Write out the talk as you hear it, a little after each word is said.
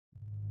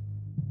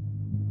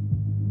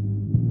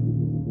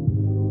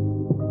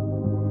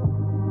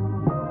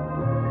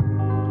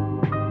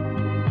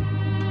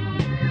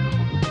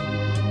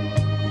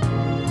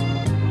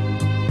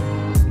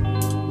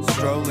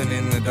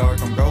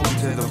dark, I'm going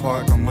to the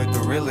park. I'm with the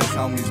realest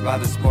homies,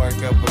 about to spark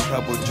up a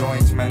couple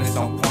joints. Man, it's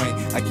on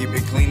point, I keep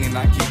it clean and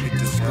I keep it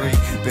discreet.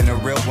 Been a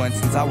real one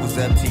since I was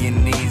up to your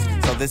knees,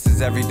 so this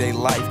is everyday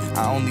life.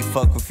 I only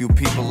fuck with few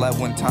people at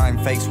one time.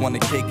 Fakes wanna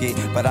kick it,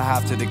 but I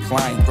have to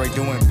decline. Great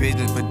doing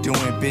business, but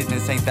doing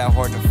business ain't that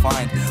hard to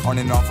find. On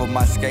and off of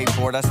my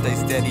skateboard, I stay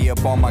steady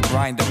up on my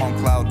grind. I'm on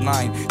cloud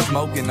 9,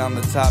 smoking on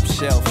the top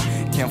shelf.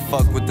 Can't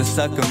fuck with the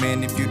sucker,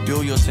 man. If you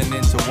do, you'll turn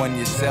into one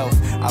yourself.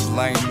 I've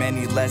learned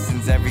many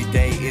lessons, every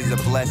day is a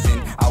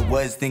blessing. I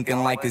was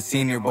thinking like a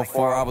senior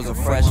before I was a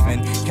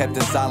freshman. Kept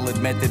a solid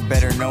method,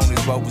 better known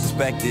as well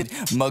respected.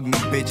 Mug me,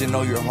 bitch, and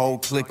know your whole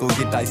clique will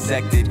get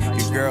dissected.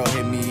 Your girl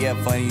hit me up,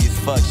 funny as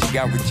fuck, she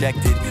got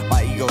rejected.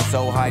 My ego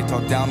so high,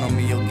 talk down on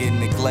me, you'll get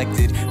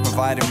neglected.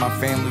 Providing my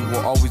family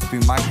will always be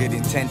my good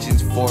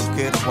intentions. For a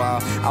good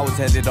while, I was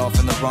headed off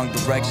in the wrong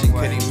direction.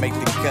 Couldn't make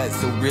the cut,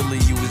 so really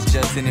you was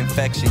just an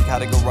infection.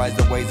 Categorize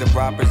the ways of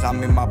robbers,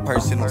 I'm in my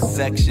personal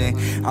section.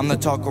 I'm the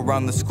talk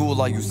around the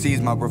school, all you see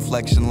is my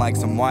reflection like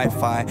some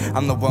Wi-Fi.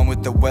 I'm the one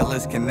with the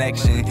wellest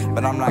connection,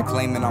 but I'm not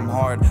claiming I'm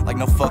hard, like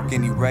no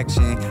fucking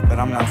erection. But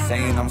I'm not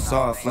saying I'm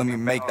soft, let me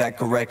make that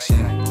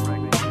correction.